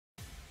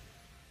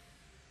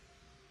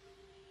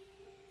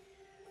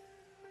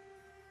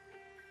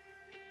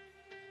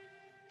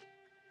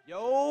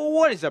Yo,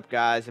 what is up,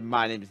 guys?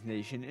 My name is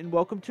Nation, and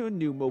welcome to a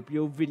new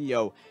Mopeo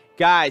video.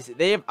 Guys,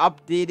 they have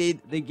updated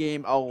the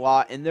game a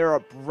lot, and there are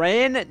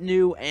brand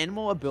new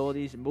animal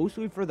abilities,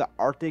 mostly for the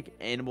Arctic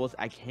animals.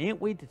 I can't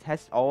wait to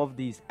test all of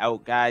these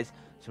out, guys.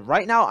 So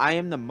right now, I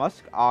am the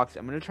muskox.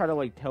 I'm going to try to,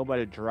 like, tail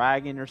bite a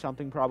dragon or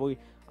something, probably,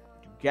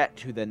 to get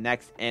to the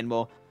next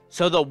animal.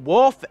 So the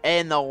wolf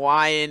and the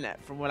lion,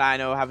 from what I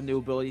know, have new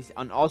abilities,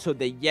 and also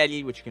the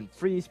yeti, which can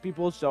freeze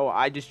people. So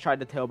I just tried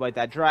to tail bite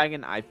that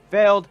dragon. I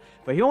failed,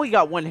 but he only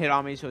got one hit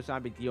on me, so it's not a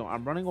big deal.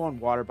 I'm running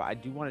on water, but I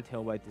do want to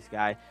tail bite this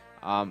guy.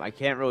 I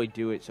can't really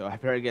do it, so I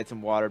better get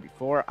some water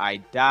before I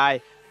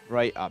die.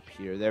 Right up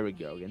here, there we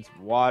go. Against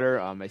water,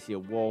 I see a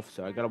wolf,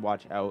 so I gotta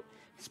watch out,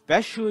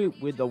 especially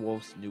with the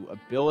wolf's new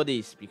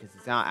abilities, because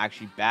it's not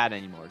actually bad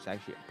anymore. It's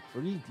actually a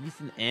pretty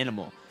decent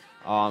animal.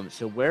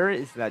 So where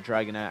is that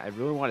dragon at? I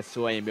really want to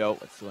slay him. Yo,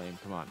 let's slay him.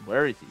 Come on.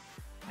 Where is he?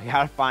 I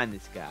gotta find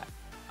this guy.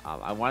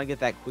 I want to get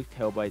that quick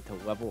tail bite to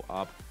level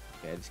up.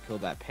 Okay, I just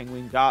killed that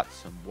penguin. Got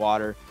some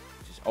water,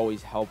 which is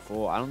always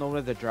helpful. I don't know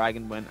where the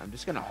dragon went. I'm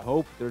just gonna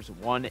hope there's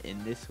one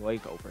in this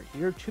lake over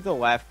here to the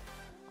left.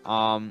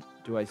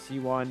 Do I see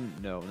one?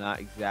 No, not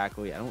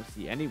exactly. I don't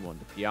see anyone,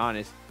 to be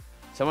honest.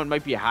 Someone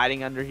might be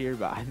hiding under here,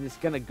 but I'm just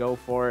gonna go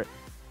for it.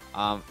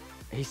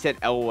 He said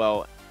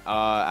LOL.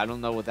 I don't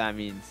know what that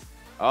means.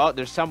 Oh,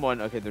 there's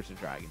someone. Okay, there's a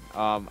dragon.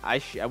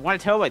 I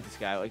want to tail bite this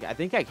guy. Like, I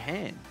think I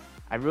can.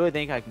 I really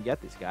think I can get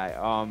this guy.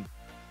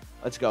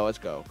 Let's go. Let's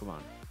go. Come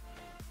on.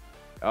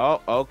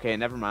 Oh, okay.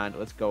 Never mind.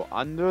 Let's go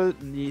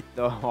underneath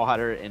the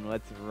water and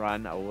let's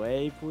run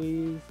away,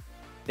 please.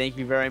 Thank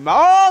you very much.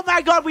 Oh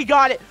my God, we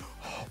got it.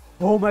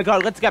 Oh my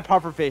God, let's get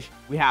pufferfish.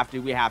 We have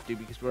to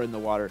because we're in the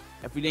water.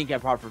 If we didn't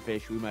get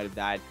pufferfish, we might have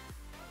died.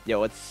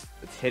 Yo, let's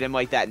hit him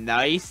like that.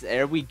 Nice.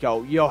 There we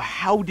go. Yo,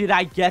 how did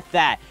I get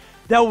that?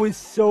 That was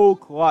so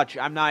clutch.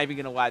 I'm not even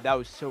going to lie. That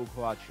was so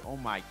clutch. Oh,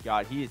 my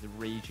God. He is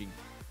raging.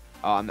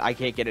 I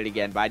can't get it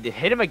again, but I did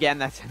hit him again.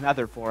 That's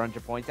another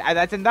 400 points.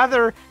 That's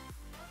another...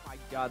 Oh, my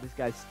God. This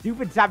guy's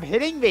stupid. Stop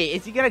hitting me.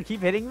 Is he going to keep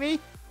hitting me?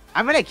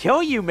 I'm going to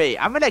kill you, mate.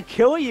 I'm going to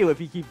kill you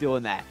if you keep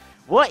doing that.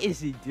 What is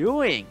he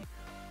doing?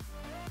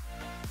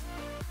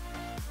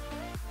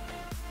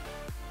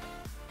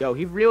 Yo,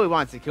 he really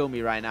wants to kill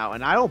me right now,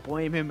 and I don't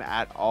blame him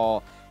at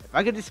all. If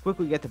I could just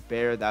quickly get the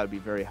bear, that would be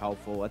very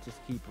helpful. Let's just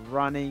keep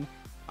running.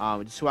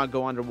 We just want to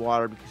go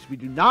underwater because we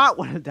do not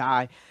want to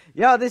die.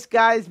 Yo, this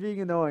guy is being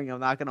annoying.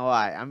 I'm not going to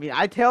lie. I mean,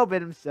 I tail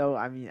bit him, so,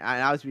 I mean,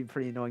 I was being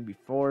pretty annoying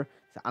before,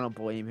 so I don't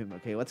blame him.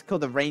 Okay, let's kill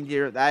the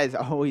reindeer. That is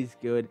always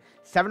good.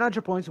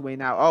 700 points away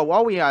now. Oh,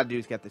 all we got to do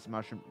is get this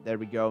mushroom. There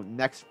we go.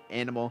 Next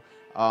animal.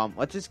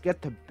 Let's just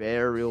get the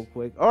bear real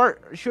quick. Or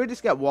should we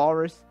just get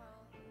walrus?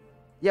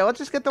 Yeah, let's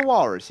just get the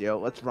walrus, yo.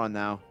 Let's run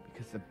now.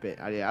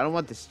 I don't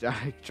want this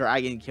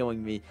dragon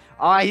killing me.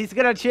 Oh, he's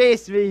gonna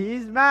chase me.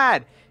 He's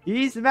mad.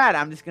 He's mad.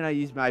 I'm just gonna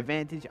use my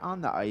advantage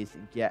on the ice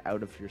and get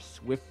out of here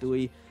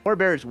swiftly. Polar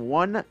bear is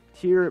one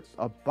tier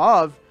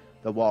above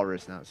the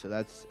walrus now, so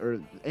that's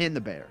and the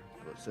bear.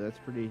 So that's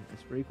pretty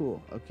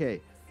cool. Okay,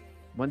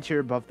 one tier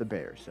above the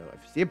bear. So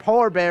if you see a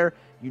polar bear,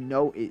 you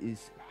know it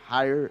is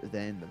higher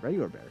than the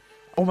regular bear.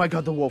 Oh my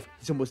God, the wolf.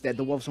 He's almost dead.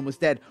 The wolf's almost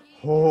dead.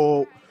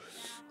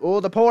 Oh,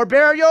 the polar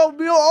bear, yo,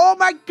 oh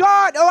my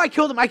God. Oh, I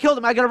killed him. I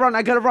gotta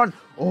run.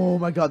 Oh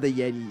my God, the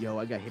yeti, yo,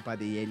 I got hit by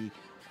the yeti.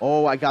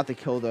 Oh, I got the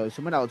kill, though.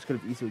 Someone else could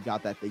have easily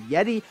got that. The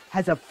yeti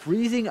has a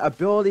freezing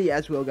ability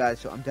as well, guys,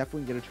 so I'm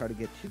definitely gonna try to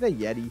get to the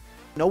yeti.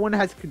 No one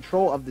has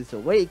control of this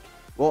lake.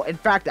 Well, in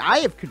fact, I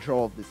have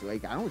control of this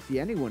lake. I don't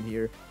see anyone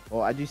here.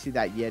 Well, I do see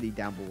that yeti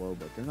down below,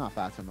 but they're not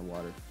fast on the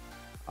water.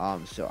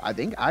 So I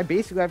think I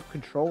basically have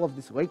control of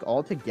this lake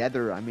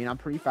altogether. I mean, I'm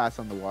pretty fast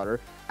on the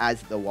water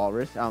as the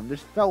walrus.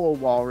 There's fellow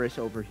walrus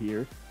over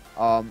here.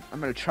 I'm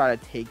going to try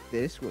to take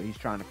this, what he's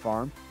trying to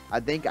farm. I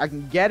think I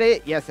can get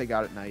it. Yes, I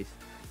got it. Nice.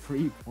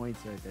 3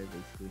 points right there,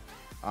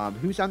 basically.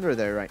 Who's under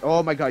there, right?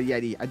 Oh my God,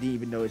 yeti. I didn't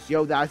even notice.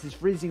 Yo, that's his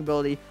freezing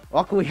ability.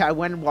 Luckily, I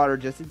went in water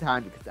just in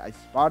time because I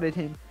spotted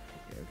him.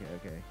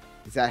 Okay.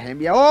 Is that him?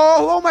 Yeah.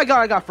 Oh my God,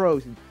 I got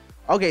frozen.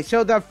 Okay,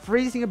 so the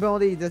freezing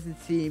ability doesn't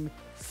seem...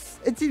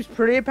 It seems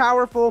pretty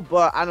powerful,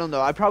 but I don't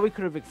know. I probably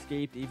could have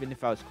escaped even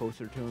if I was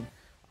closer to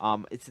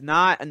him. It's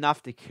not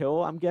enough to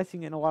kill, I'm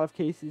guessing, in a lot of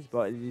cases,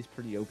 but it is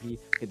pretty OP.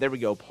 Okay, there we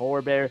go.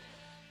 Polar bear.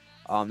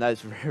 That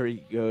is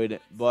very good.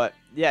 But,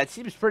 yeah, it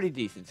seems pretty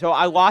decent. So,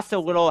 I lost a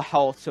little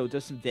health, so it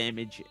does some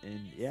damage.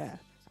 And, yeah,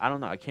 I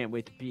don't know. I can't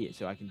wait to beat it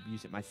so I can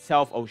use it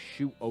myself. Oh,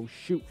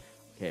 shoot.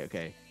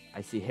 Okay.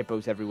 I see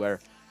hippos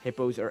everywhere.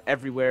 Hippos are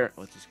everywhere.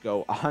 Let's just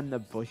go on the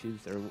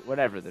bushes or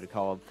whatever they're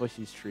called.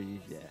 Bushes, trees,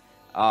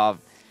 yeah.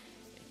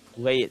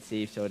 Play it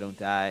safe so I don't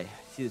die.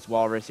 See this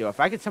walrus, yo. If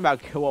I could somehow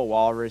kill a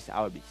walrus,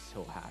 I would be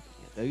so happy.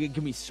 They could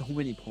give me so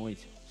many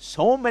points.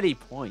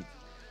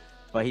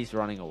 But he's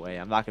running away.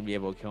 I'm not going to be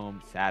able to kill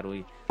him,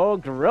 sadly. Oh,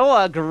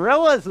 gorilla.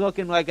 Gorilla's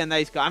looking like a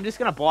nice guy. I'm just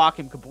going to block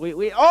him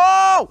completely.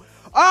 Oh!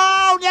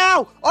 Oh,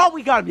 no! Oh,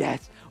 we got him.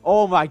 Yes.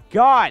 Oh, my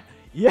God.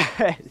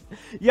 Yes.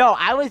 Yo,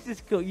 I was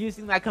just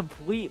using that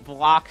complete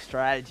block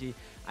strategy.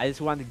 I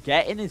just wanted to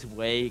get in his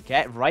way,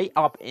 get right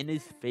up in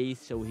his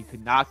face so he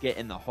could not get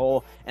in the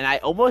hole. And I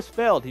almost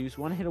failed. He was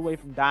one hit away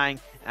from dying,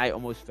 and I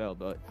almost failed,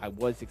 but I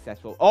was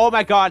successful. Oh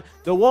my god,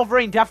 the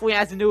Wolverine definitely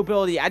has a new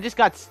ability. I just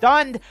got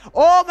stunned.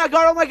 Oh my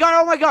god, oh my god,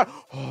 oh my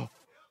god.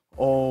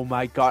 Oh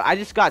my god, I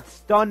just got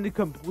stunned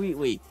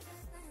completely.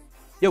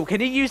 Yo, can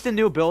he use the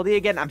new ability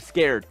again? I'm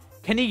scared.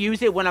 Can he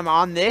use it when I'm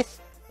on this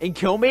and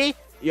kill me?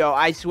 Yo,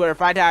 I swear,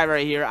 if I die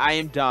right here, I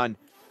am done.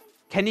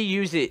 Can he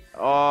use it?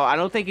 Oh, I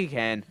don't think he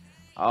can.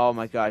 Oh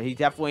my god, he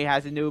definitely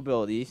has a new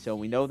ability, so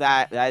we know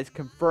that. That is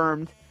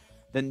confirmed.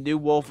 The new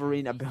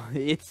Wolverine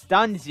ability. It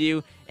stuns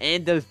you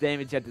and does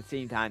damage at the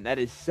same time. That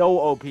is so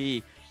OP.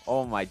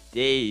 Oh my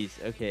days.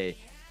 Okay,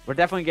 we're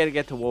definitely going to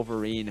get to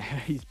Wolverine.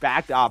 He's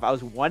backed off. I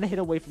was one hit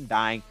away from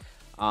dying.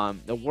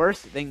 The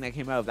worst thing that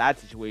came out of that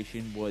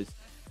situation was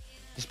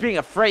just being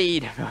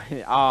afraid.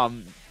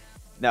 No,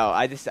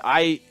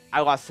 I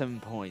lost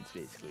 7 points,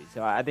 basically.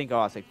 So I think I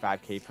lost like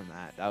 5k from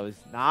that. That was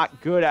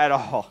not good at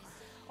all.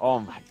 Oh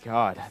my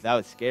god, that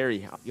was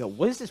scary. Yo,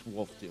 what is this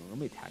wolf doing? Let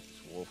me attack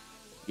this wolf.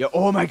 Yo,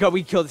 oh my god,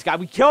 we killed this guy.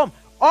 We kill him.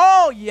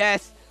 Oh,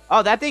 yes.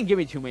 Oh, that didn't give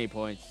me too many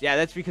points. Yeah,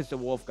 that's because the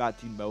wolf got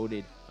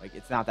demoted. Like,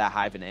 it's not that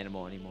high of an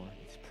animal anymore.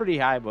 It's pretty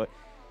high, but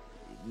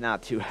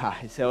not too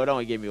high. So it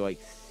only gave me like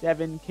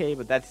 7k,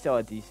 but that's still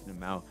a decent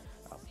amount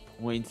of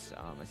points.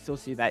 I still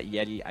see that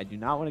Yeti. I do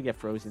not want to get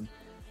frozen.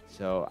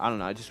 So, I don't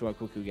know. I just want to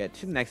quickly get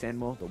to the next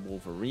animal, the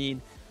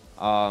Wolverine.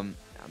 I'm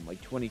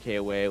like 20k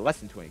away. Less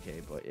than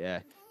 20k, but yeah.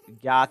 We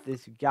got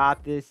this. We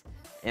got this.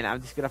 And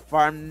I'm just going to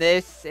farm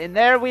this. And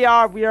there we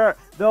are. We are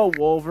the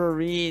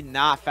Wolverine.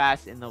 Not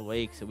fast in the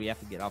lake, so we have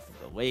to get off of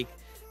the lake.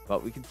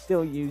 But we can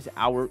still use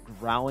our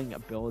growling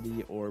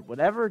ability or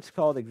whatever it's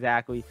called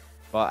exactly.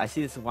 But I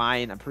see this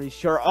lion. I'm pretty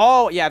sure.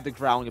 Oh, yeah, I have the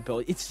growling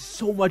ability. It's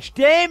so much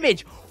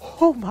damage.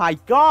 Oh, my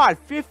God.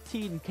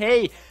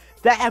 15k.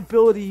 That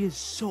ability is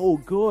so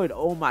good.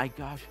 Oh, my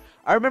gosh.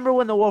 I remember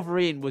when the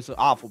Wolverine was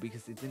awful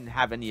because it didn't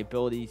have any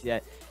abilities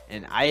yet,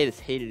 and I just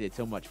hated it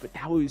so much. But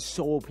now it was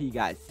so OP,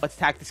 guys. Let's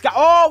attack this guy.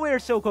 Oh, we are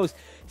so close.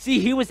 See,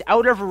 he was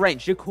out of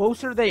range. The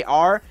closer they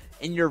are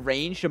in your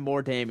range, the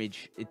more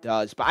damage it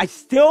does. But I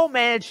still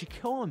managed to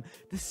kill him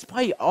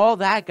despite all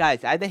that,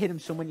 guys. I had to hit him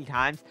so many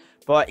times,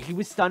 but he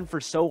was stunned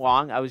for so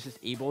long. I was just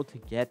able to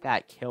get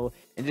that kill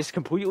and just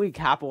completely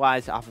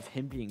capitalize off of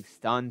him being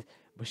stunned,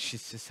 which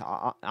is just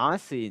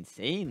honestly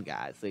insane,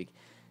 guys. Like,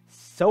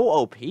 so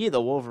OP,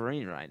 the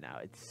Wolverine right now.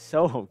 It's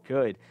so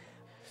good.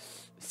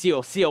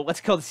 Seal.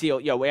 Let's kill the seal.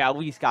 Yo, we at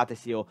least got the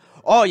seal.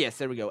 Oh, yes,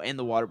 there we go. In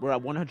the water. We're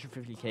at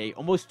 150k.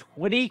 Almost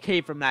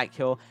 20k from that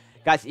kill.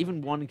 Guys,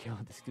 even one kill.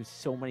 This gives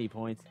so many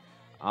points.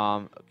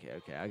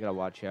 Okay. I gotta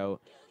watch out.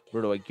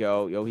 Where do I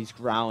go? Yo, he's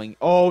growling.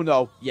 Oh,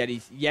 no.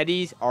 Yetis.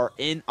 Yetis are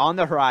on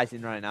the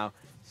horizon right now.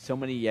 So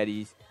many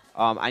Yetis.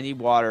 I need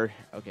water.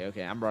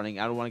 Okay. I'm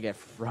running. I don't want to get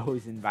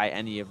frozen by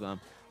any of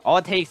them. All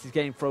it takes is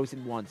getting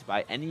frozen once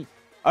by any...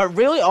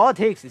 really, all it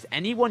takes is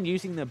anyone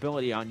using the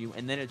ability on you,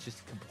 and then it's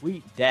just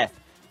complete death.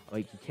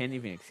 Like, you can't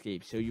even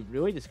escape. So you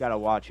really just gotta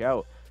watch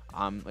out.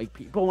 Like,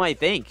 people might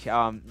think,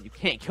 you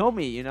can't kill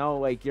me, you know?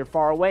 Like, you're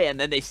far away, and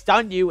then they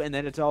stun you, and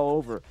then it's all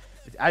over.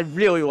 I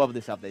really love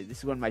this update. This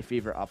is one of my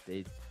favorite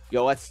updates.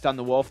 Yo, let's stun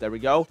the wolf. There we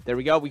go.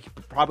 We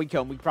could probably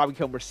kill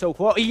him. We're so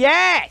close.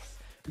 Yes!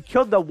 We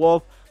killed the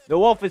wolf. The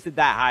wolf isn't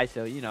that high,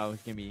 so, you know,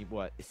 it's gonna be,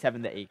 what,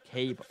 7 to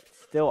 8k, but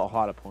still a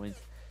lot of points.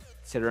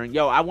 Considering,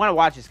 yo, I want to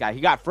watch this guy.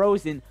 He got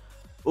frozen.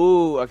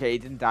 Ooh, okay, he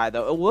didn't die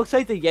though. It looks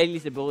like the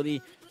Yeti's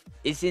ability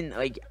isn't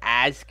like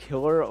as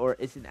killer or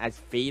isn't as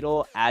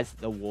fatal as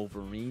the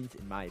Wolverine's,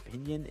 in my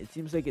opinion. It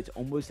seems like it's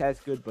almost as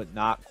good, but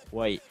not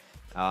quite.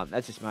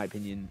 That's just my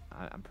opinion.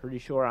 I'm pretty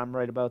sure I'm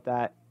right about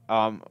that.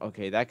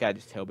 Okay, that guy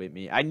just tailbait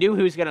me. I knew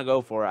he was gonna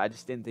go for it. I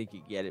just didn't think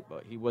he'd get it,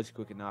 but he was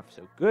quick enough.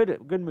 So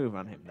good move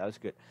on him. That was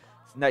good.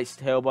 It's a nice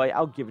tailbite.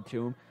 I'll give it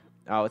to him.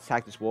 Let's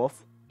attack this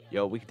wolf.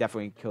 Yo, we could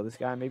definitely kill this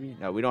guy, maybe?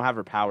 No, we don't have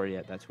her power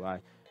yet, that's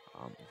why.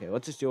 Okay,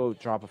 let's just do a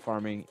drop of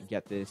farming,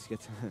 get this,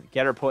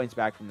 get our points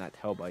back from that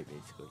tailbite,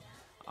 basically.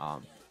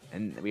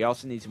 And we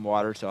also need some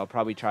water, so I'll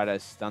probably try to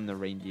stun the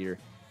reindeer.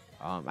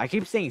 I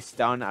keep saying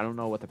stun, I don't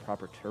know what the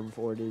proper term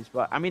for it is,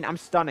 but, I mean, I'm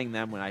stunning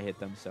them when I hit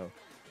them, so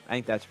I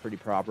think that's pretty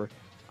proper.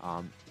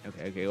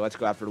 Okay, let's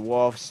go after the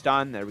wolf.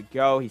 Stun, there we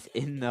go. He's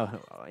in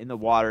the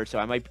water, so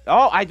I might...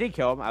 Oh, I did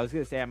kill him. I was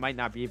going to say I might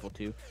not be able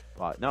to,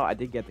 but no, I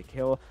did get the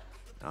kill.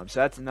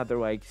 So that's another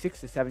like 6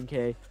 to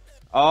 7k.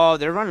 Oh,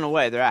 they're running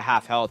away. They're at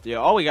half health. Yeah,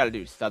 all we gotta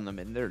do is stun them,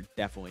 and they're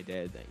definitely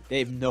dead. They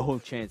have no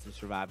chance of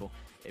survival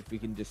if we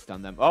can just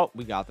stun them. Oh,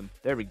 we got them.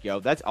 There we go.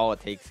 That's all it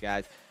takes,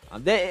 guys.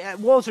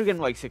 Wolves are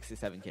getting like 6 to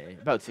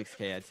 7k, about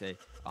 6k, I'd say,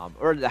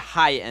 or the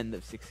high end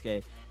of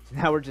 6k. So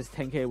now we're just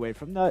 10k away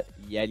from the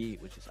Yeti,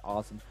 which is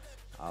awesome.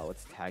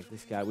 Let's tag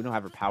this guy. We don't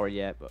have her power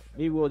yet, but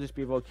maybe we'll just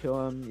be able to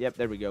kill him. Yep,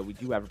 there we go. We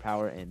do have her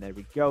power, and there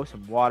we go.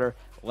 Some water,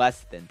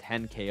 less than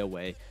 10k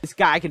away. This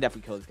guy, I can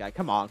definitely kill this guy.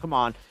 Come on.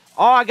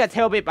 Oh, I got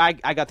tailbait, but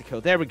I got the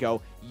kill. There we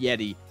go.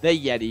 Yeti, the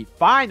Yeti.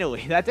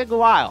 Finally, that took a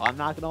while. I'm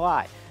not going to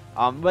lie.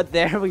 But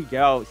there we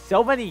go.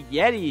 So many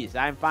yetis.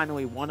 I'm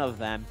finally one of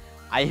them.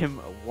 I am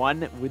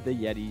one with the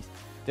yetis.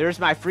 There's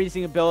my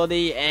freezing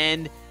ability,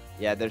 and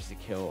yeah, there's the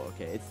kill.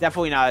 Okay, it's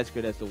definitely not as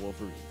good as the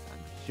wolverines. I'm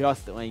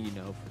just letting you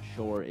know for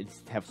sure. It's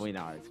definitely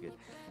not as good.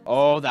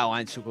 Oh, that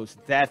line's so close to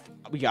death.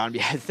 We got him.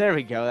 Yes, there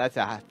we go. That's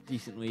a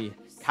decently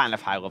kind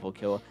of high-level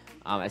kill.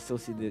 I still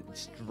see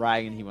this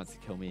dragon. He wants to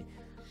kill me.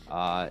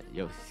 Yo,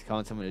 he's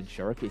calling someone a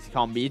jerk. Is he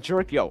calling me a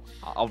jerk? Yo,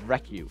 I'll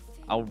wreck you.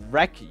 I'll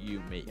wreck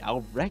you, mate.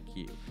 I'll wreck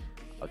you.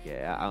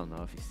 Okay, I don't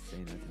know if he's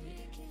saying that to me.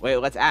 Wait,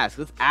 let's ask.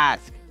 Let's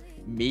ask.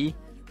 Me?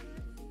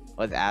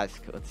 Let's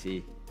ask. Let's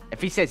see.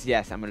 If he says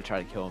yes, I'm gonna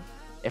try to kill him.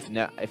 If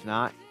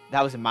not,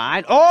 that was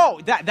mine. Oh,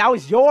 that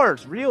was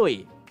yours.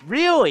 Really?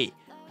 Really?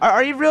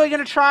 Are you really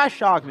gonna trash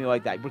talk me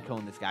like that? We're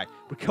killing this guy.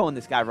 We're killing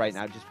this guy right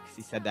now just because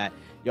he said that.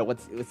 Yo,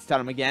 let's stun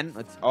him again.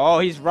 Oh,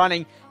 he's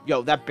running.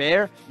 Yo, that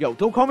bear. Yo,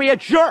 don't call me a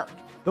jerk.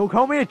 Don't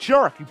call me a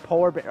jerk, you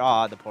poor bear.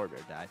 Oh, the poor bear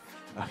died.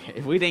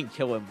 Okay, we didn't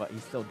kill him, but he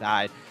still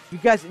died. If you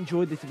guys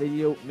enjoyed this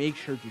video, make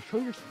sure to show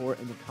your support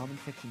in the comment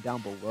section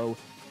down below.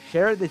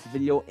 Share this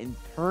video and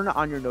turn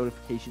on your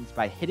notifications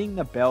by hitting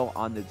the bell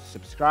on the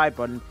subscribe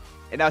button.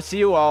 And I'll see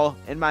you all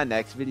in my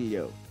next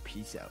video.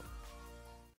 Peace out.